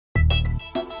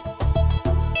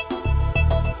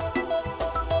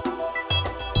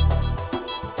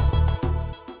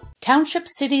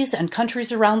Townships, cities, and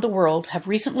countries around the world have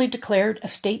recently declared a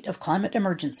state of climate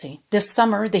emergency. This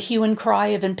summer, the hue and cry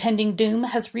of impending doom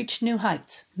has reached new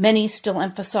heights. Many still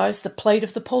emphasize the plight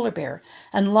of the polar bear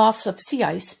and loss of sea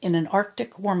ice in an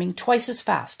Arctic warming twice as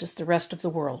fast as the rest of the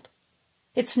world.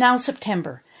 It's now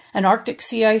September, and Arctic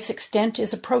sea ice extent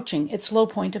is approaching its low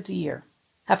point of the year.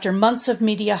 After months of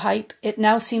media hype, it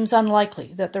now seems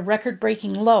unlikely that the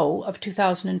record-breaking low of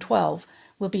 2012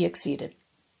 will be exceeded.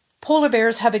 Polar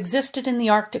bears have existed in the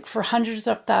Arctic for hundreds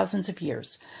of thousands of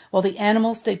years, while the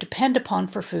animals they depend upon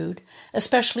for food,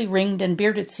 especially ringed and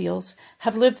bearded seals,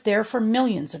 have lived there for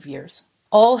millions of years.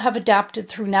 All have adapted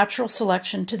through natural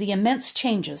selection to the immense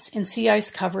changes in sea ice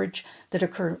coverage that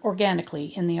occur organically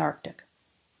in the Arctic.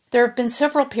 There have been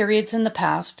several periods in the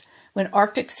past when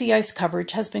Arctic sea ice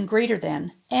coverage has been greater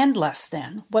than and less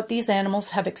than what these animals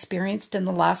have experienced in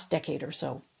the last decade or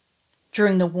so.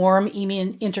 During the warm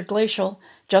interglacial,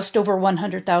 just over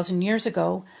 100,000 years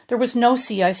ago, there was no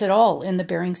sea ice at all in the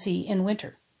Bering Sea in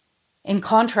winter. In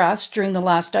contrast, during the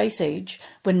last ice age,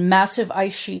 when massive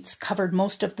ice sheets covered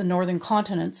most of the northern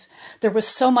continents, there was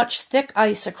so much thick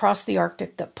ice across the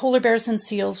Arctic that polar bears and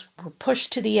seals were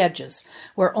pushed to the edges,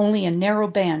 where only a narrow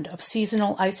band of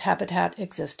seasonal ice habitat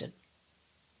existed.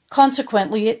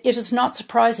 Consequently, it is not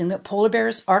surprising that polar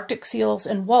bears, Arctic seals,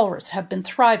 and walrus have been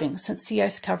thriving since sea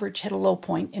ice coverage hit a low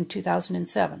point in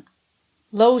 2007.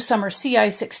 Low summer sea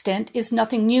ice extent is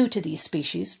nothing new to these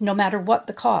species, no matter what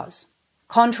the cause.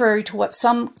 Contrary to what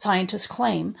some scientists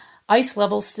claim, ice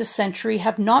levels this century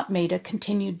have not made a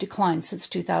continued decline since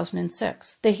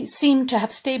 2006. They seem to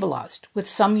have stabilized, with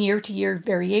some year-to-year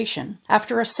variation,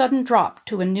 after a sudden drop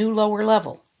to a new lower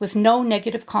level, with no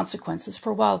negative consequences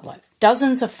for wildlife.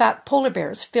 Dozens of fat polar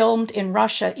bears filmed in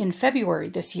Russia in February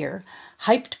this year,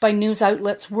 hyped by news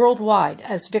outlets worldwide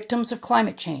as victims of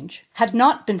climate change, had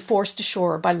not been forced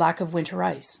ashore by lack of winter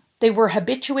ice. They were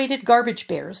habituated garbage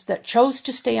bears that chose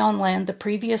to stay on land the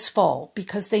previous fall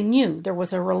because they knew there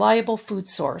was a reliable food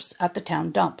source at the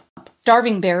town dump.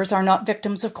 Starving bears are not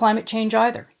victims of climate change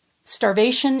either.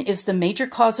 Starvation is the major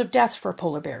cause of death for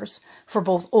polar bears, for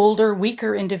both older,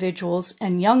 weaker individuals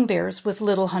and young bears with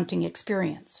little hunting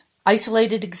experience.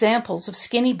 Isolated examples of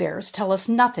skinny bears tell us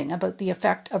nothing about the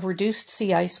effect of reduced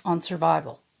sea ice on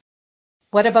survival.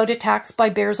 What about attacks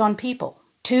by bears on people?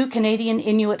 2 Canadian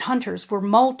Inuit hunters were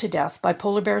mauled to death by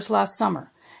polar bears last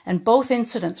summer, and both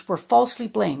incidents were falsely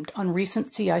blamed on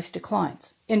recent sea ice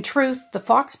declines. In truth, the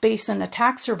Fox Basin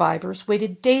attack survivors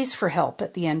waited days for help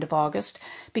at the end of August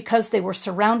because they were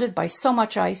surrounded by so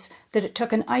much ice that it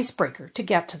took an icebreaker to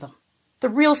get to them. The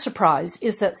real surprise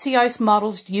is that sea ice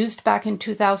models used back in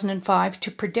 2005 to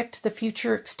predict the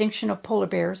future extinction of polar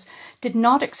bears did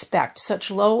not expect such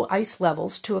low ice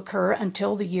levels to occur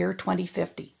until the year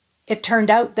 2050. It turned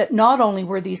out that not only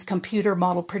were these computer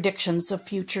model predictions of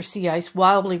future sea ice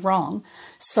wildly wrong,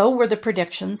 so were the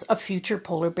predictions of future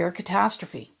polar bear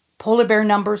catastrophe. Polar bear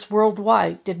numbers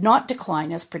worldwide did not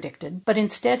decline as predicted, but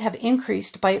instead have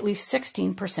increased by at least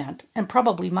 16% and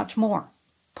probably much more.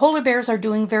 Polar bears are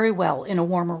doing very well in a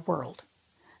warmer world.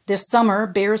 This summer,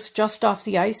 bears just off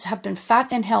the ice have been fat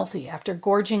and healthy after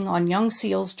gorging on young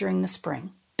seals during the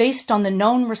spring. Based on the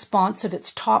known response of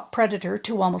its top predator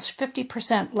to almost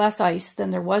 50% less ice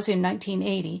than there was in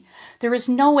 1980, there is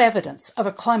no evidence of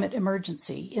a climate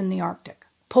emergency in the Arctic.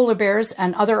 Polar bears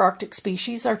and other Arctic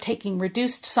species are taking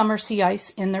reduced summer sea ice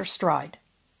in their stride.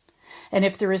 And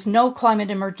if there is no climate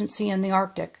emergency in the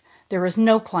Arctic, there is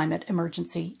no climate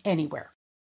emergency anywhere.